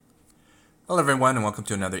Hello everyone and welcome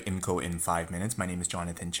to another IMCO in 5 minutes. My name is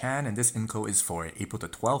Jonathan Chan and this IMCO is for April the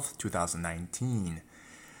 12th, 2019.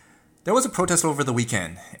 There was a protest over the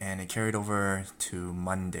weekend and it carried over to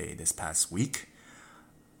Monday this past week.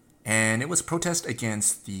 And it was a protest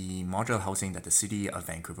against the modular housing that the city of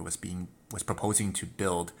Vancouver was proposing to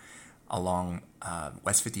build along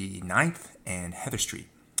West 59th and Heather Street.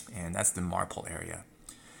 And that's the Marpole area.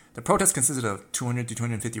 The protest consisted of 200 to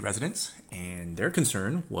 250 residents, and their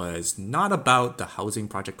concern was not about the housing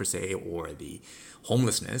project per se or the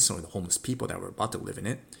homelessness or the homeless people that were about to live in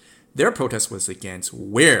it. Their protest was against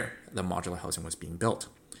where the modular housing was being built.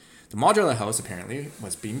 The modular house apparently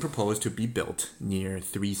was being proposed to be built near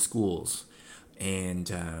 3 schools. And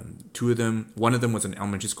one of them was an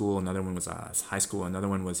elementary school, another one was a high school, another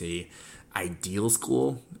one was a ideal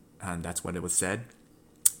school, and that's what it was said.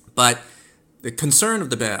 But the concern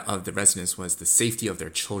of the residents was the safety of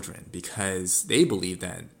their children because they believe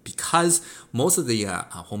that because most of the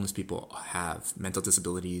homeless people have mental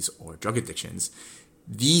disabilities or drug addictions,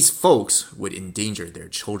 these folks would endanger their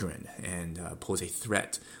children and pose a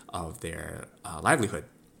threat of their livelihood.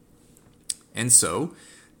 And so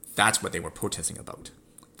that's what they were protesting about,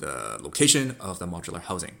 the location of the modular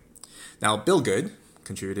housing. Now, Bill Good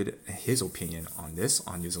contributed his opinion on this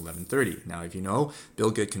on News 1130. Now, if you know, Bill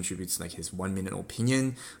Good contributes like his 1-minute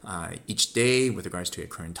opinion each day with regards to a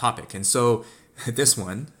current topic. And so this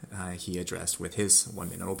one he addressed with his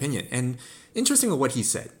 1-minute opinion. And interesting what he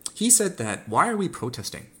said. He said that why are we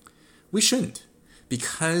protesting? We shouldn't.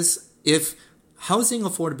 Because if housing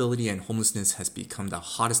affordability and homelessness has become the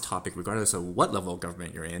hottest topic regardless of what level of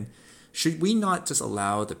government you're in, should we not just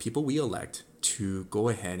allow the people we elect to go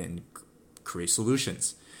ahead and create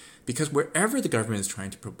solutions? Because wherever the government is trying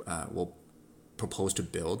to will propose to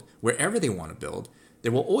build, wherever they want to build,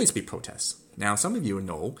 there will always be protests. Now, some of you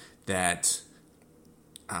know that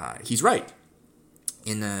he's right.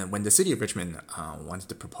 When the city of Richmond wanted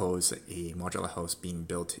to propose a modular house being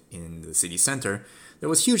built in the city center, there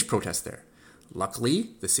was huge protest there. Luckily,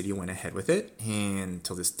 the city went ahead with it, and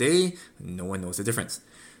till this day, no one knows the difference.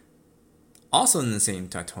 Also in the same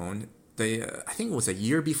tone, I think it was a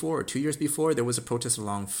year before or 2 years before, there was a protest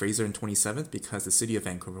along Fraser and 27th because the city of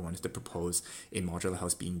Vancouver wanted to propose a modular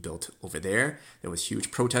house being built over there. There was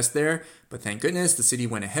huge protest there, but thank goodness the city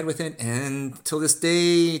went ahead with it. And till this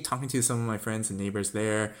day, talking to some of my friends and neighbors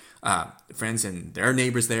there, friends and their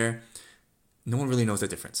neighbors there, no one really knows the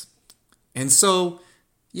difference. And so,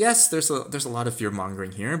 yes, there's a lot of fear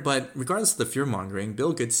mongering here, but regardless of the fear mongering,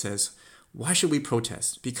 Bill Good says, why should we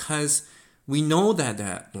protest? Because we know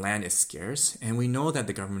that land is scarce, and we know that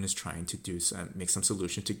the government is trying to make some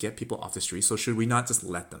solution to get people off the street, so should we not just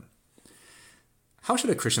let them? How should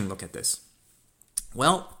a Christian look at this?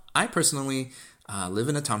 Well, I personally live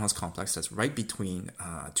in a townhouse complex that's right between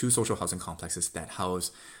 2 social housing complexes that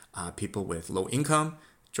house people with low income,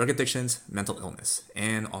 drug addictions, mental illness,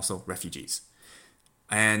 and also refugees.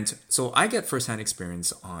 And so I get firsthand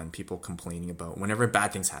experience on people complaining about whenever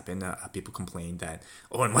bad things happen, people complain that,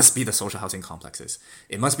 oh, it must be the social housing complexes.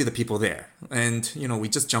 It must be the people there. And, we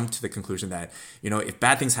just jump to the conclusion that, if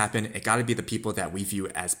bad things happen, it got to be the people that we view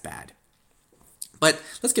as bad. But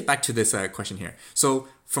let's get back to this question here. So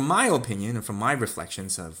from my opinion and from my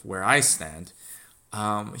reflections of where I stand,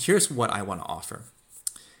 here's what I want to offer.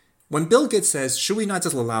 When Bill Gates says, should we not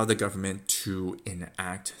just allow the government to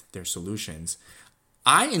enact their solutions?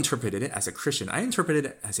 I interpreted it as a Christian. I interpreted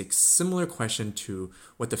it as a similar question to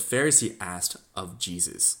what the Pharisee asked of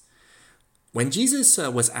Jesus. When Jesus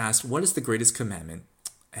was asked, what is the greatest commandment?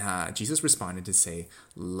 Jesus responded to say,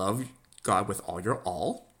 love God with all your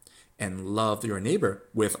all and love your neighbor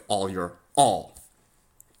with all your all.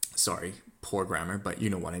 Sorry, poor grammar, but you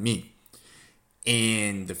know what I mean.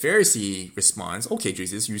 And the Pharisee responds, okay,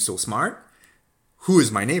 Jesus, you're so smart. Who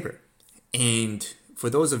is my neighbor? And for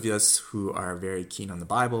those of us who are very keen on the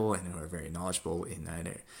Bible and who are very knowledgeable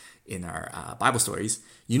in our Bible stories,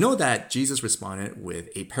 you know that Jesus responded with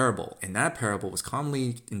a parable, and that parable was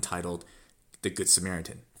commonly entitled The Good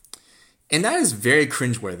Samaritan. And that is very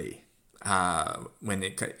cringeworthy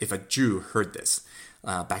if a Jew heard this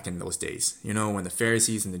back in those days. When the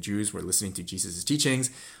Pharisees and the Jews were listening to Jesus' teachings,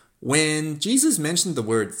 when Jesus mentioned the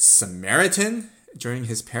word Samaritan during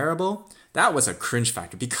his parable, that was a cringe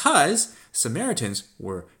factor because Samaritans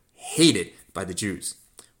were hated by the Jews.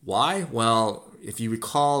 Why? Well, if you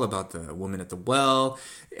recall about the woman at the well,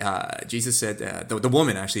 Jesus said, the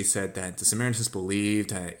woman actually said that the Samaritans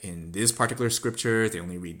believed in this particular scripture, they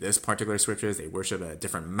only read this particular scriptures, they worship a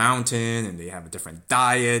different mountain, and they have a different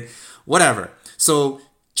diet, whatever. So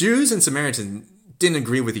Jews and Samaritans didn't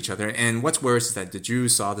agree with each other, and what's worse is that the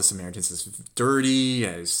Jews saw the Samaritans as dirty,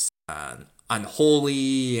 as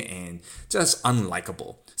unholy and just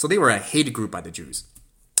unlikable. So they were a hated group by the Jews.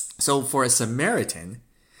 So for a Samaritan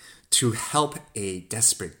to help a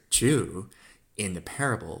desperate Jew in the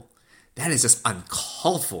parable, that is just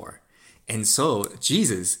uncalled for. And so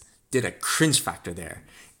Jesus did a cringe factor there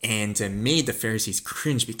and made the Pharisees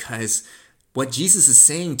cringe, because what Jesus is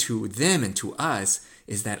saying to them and to us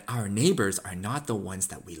is that our neighbors are not the ones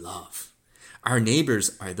that we love. Our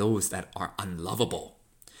neighbors are those that are unlovable.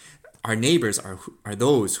 Our neighbors are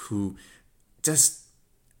those who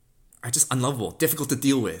are just unlovable, difficult to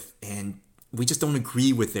deal with, and we just don't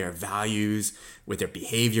agree with their values, with their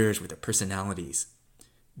behaviors, with their personalities.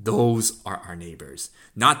 Those are our neighbors,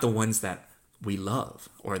 not the ones that we love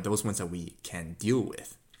or those ones that we can deal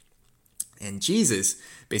with. And Jesus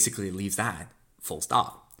basically leaves that full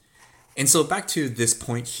stop. And so back to this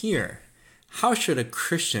point here, how should a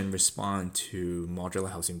Christian respond to modular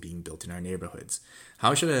housing being built in our neighborhoods?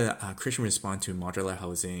 How should a Christian respond to modular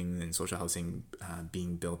housing and social housing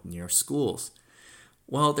being built near schools?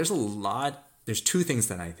 Well, there's two things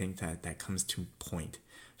that I think that comes to point.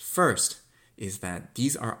 First is that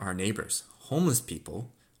these are our neighbors, homeless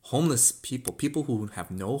people, people who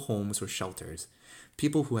have no homes or shelters,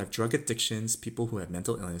 people who have drug addictions, people who have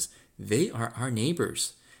mental illness. They are our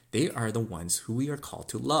neighbors. They are the ones who we are called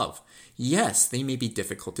to love. Yes, they may be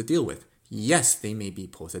difficult to deal with. Yes, they may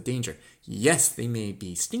pose a danger. Yes, they may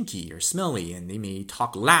be stinky or smelly, and they may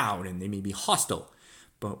talk loud, and they may be hostile.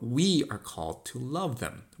 But we are called to love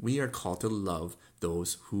them. We are called to love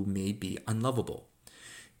those who may be unlovable.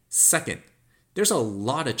 Second, there's a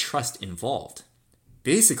lot of trust involved.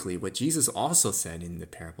 Basically, what Jesus also said in the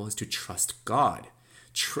parable is to trust God.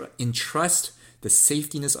 Entrust the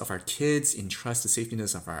safetiness of our kids, entrust the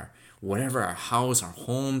safetiness of our house, our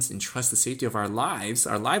homes, entrust the safety of our lives,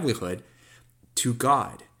 our livelihood to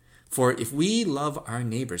God. For if we love our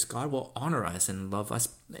neighbors, God will honor us and love us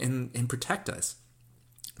and protect us.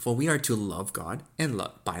 For we are to love God and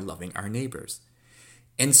by loving our neighbors.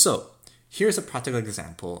 And so, here's a practical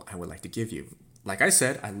example I would like to give you. Like I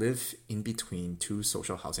said, I live in between two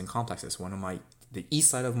social housing complexes, one on the east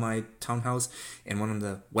side of my townhouse and one on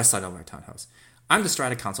the west side of our townhouse. I'm the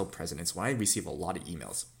Strata Council president, so I receive a lot of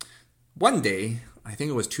emails. One day, I think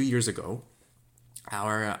it was 2 years ago,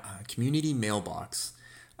 our community mailbox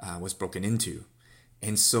was broken into.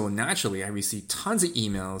 And so naturally, I received tons of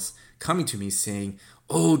emails coming to me saying,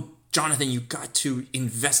 "Oh, Jonathan, you got to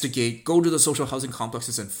investigate, go to the social housing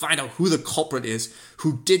complexes and find out who the culprit is,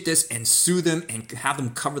 who did this, and sue them and have them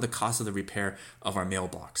cover the cost of the repair of our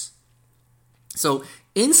mailbox." So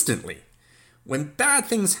instantly, when bad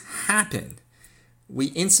things happen, we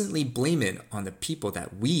instantly blame it on the people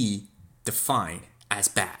that we define as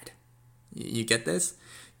bad. You get this?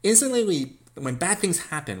 When bad things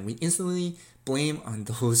happen, we instantly blame on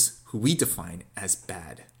those who we define as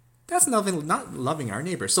bad. That's not loving our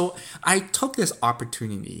neighbor. So I took this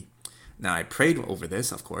opportunity. Now, I prayed over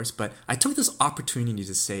this, of course, but I took this opportunity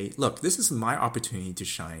to say, look, this is my opportunity to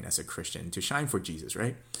shine as a Christian, to shine for Jesus,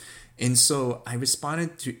 right? And so I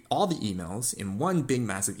responded to all the emails in one big,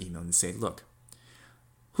 massive email and say, look,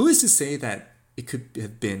 who is to say that it could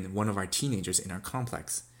have been one of our teenagers in our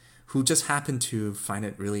complex who just happened to find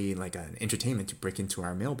it really like an entertainment to break into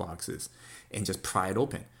our mailboxes and just pry it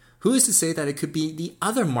open? Who is to say that it could be the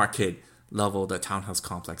other market level, the townhouse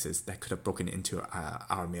complexes that could have broken into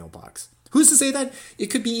our mailbox? Who's to say that it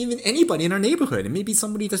could be even anybody in our neighborhood and maybe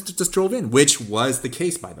somebody that just drove in, which was the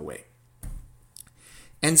case, by the way.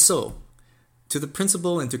 And so, to the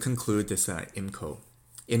principle and to conclude this IMCO,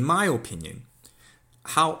 in my opinion,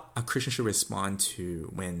 how a Christian should respond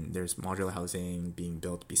to when there's modular housing being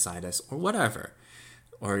built beside us or whatever,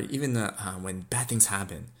 or even when bad things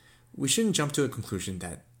happen, we shouldn't jump to a conclusion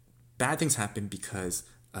that bad things happen because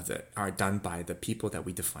are done by the people that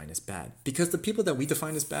we define as bad. Because the people that we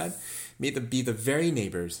define as bad may be the very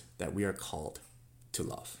neighbors that we are called to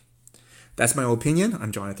love. That's my opinion.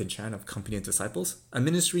 I'm Jonathan Chan of Company of Disciples, a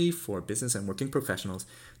ministry for business and working professionals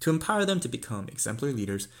to empower them to become exemplary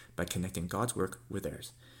leaders by connecting God's work with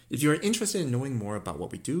theirs. If you are interested in knowing more about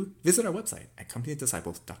what we do, visit our website at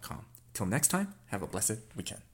companyofdisciples.com. Till next time, have a blessed weekend.